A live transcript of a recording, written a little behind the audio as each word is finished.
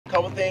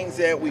couple things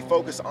that we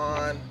focus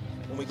on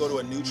when we go to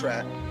a new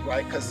track,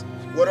 right? Because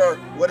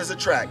what is a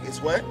track?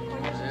 It's what?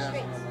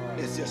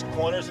 It's just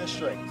corners and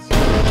straights.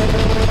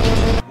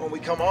 When we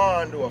come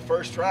on to a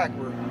first track,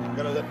 we're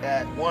gonna look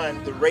at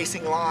one, the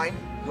racing line,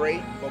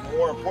 great, but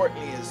more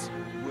importantly is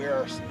where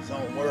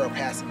our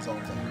passing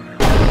zones are.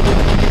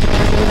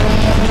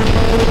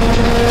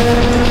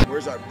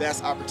 Where's our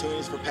best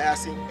opportunities for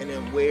passing, and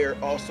then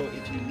where also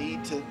if you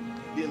need to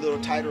be a little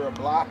tighter or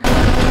block.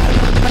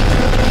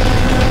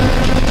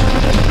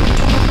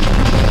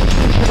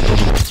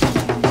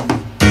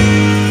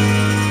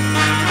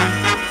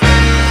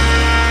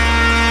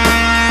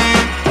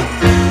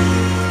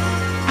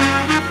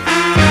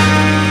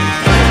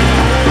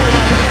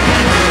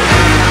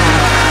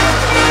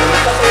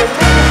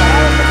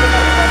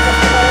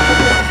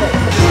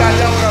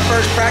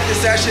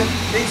 Session.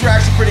 Things were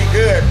actually pretty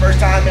good. First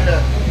time in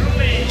the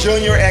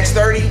Junior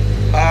X30.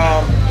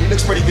 He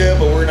looks pretty good,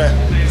 but we're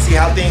gonna see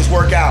how things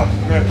work out.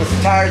 We're gonna put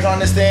some tires on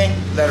this thing,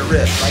 let it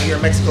rip. Right here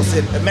in Mexico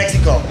City,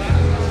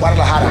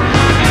 Guadalajara.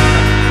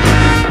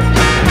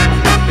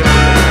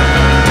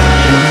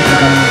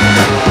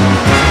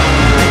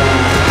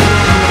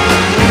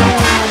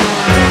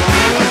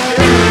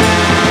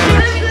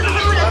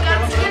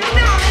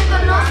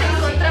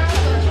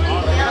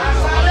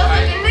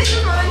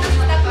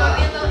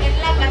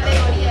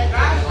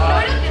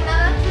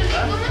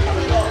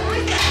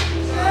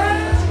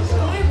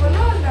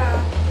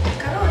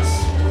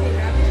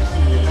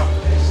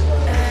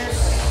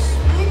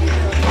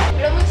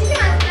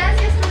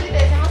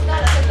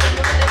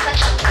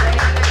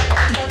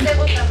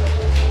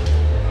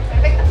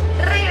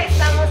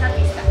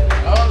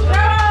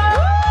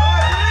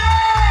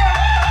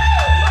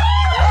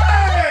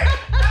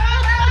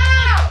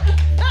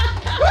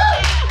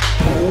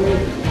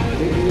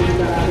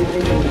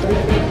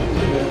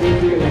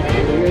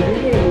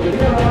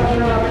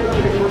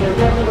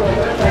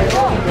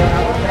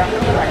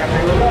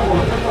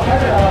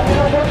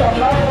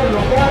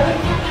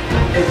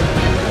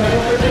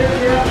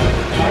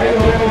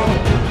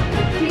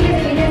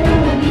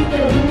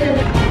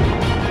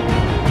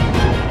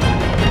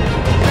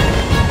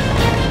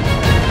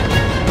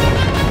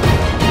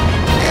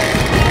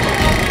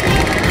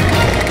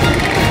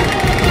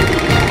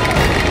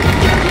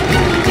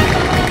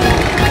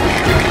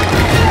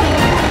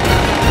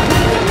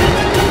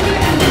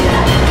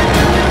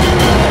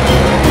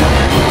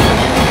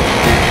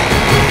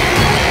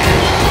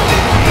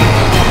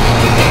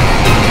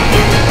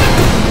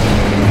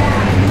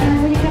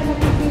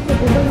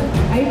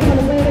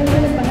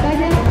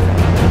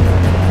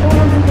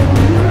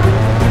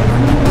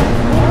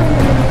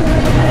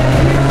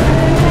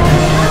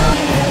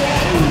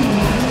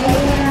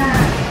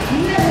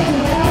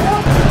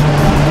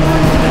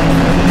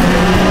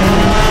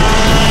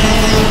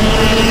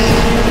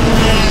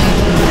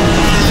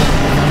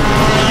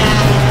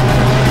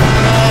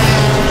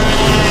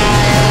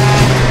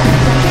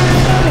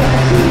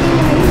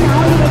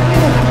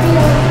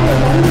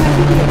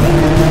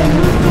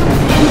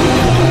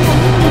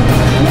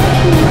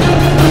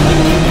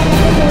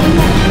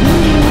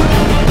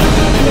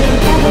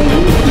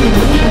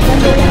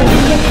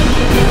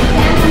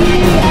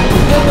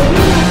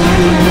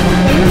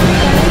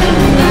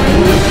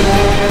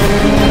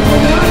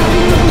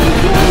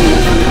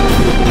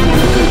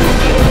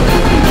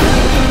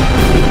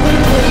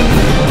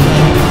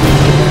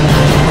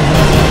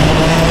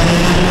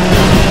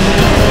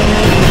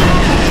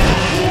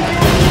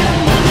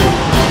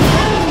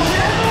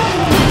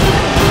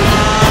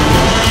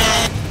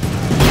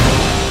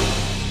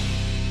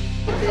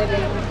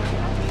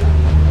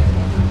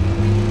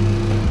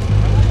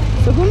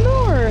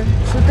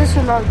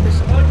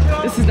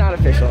 This is not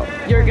official.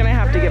 You're gonna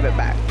have to give it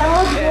back.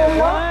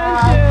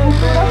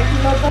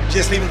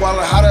 Just leaving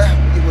Guadalajara,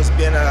 it was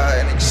been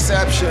an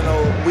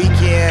exceptional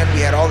weekend.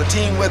 We had all the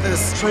team with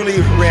us.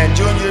 Truly ran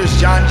juniors,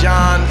 John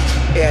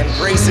and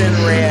Grayson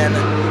ran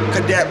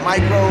cadet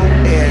micro,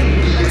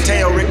 and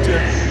Mateo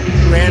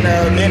ran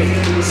mini.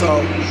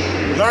 So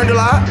learned a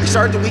lot. We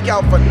started the week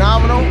out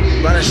phenomenal,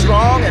 running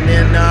strong, and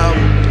then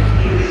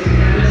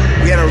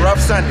we had a rough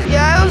Sunday.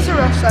 Yeah, it was a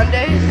rough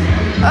Sunday.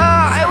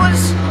 I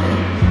was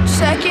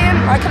second.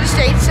 I could have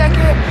stayed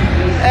second,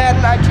 and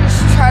I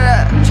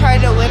just tried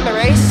to win the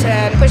race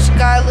and pushed the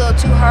guy a little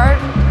too hard,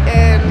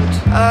 and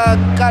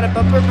got a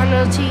bumper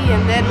penalty,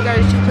 and then got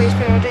a 2-place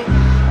penalty.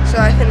 So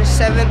I finished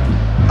 7th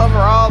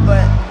overall,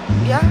 but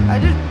yeah, I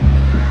did.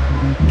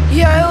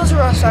 Yeah, it was a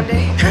rough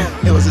Sunday.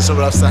 It was just a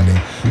rough Sunday.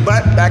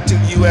 But back to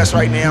the US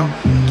right now.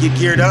 Get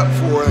geared up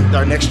for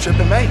our next trip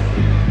in May.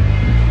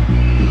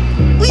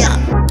 We out.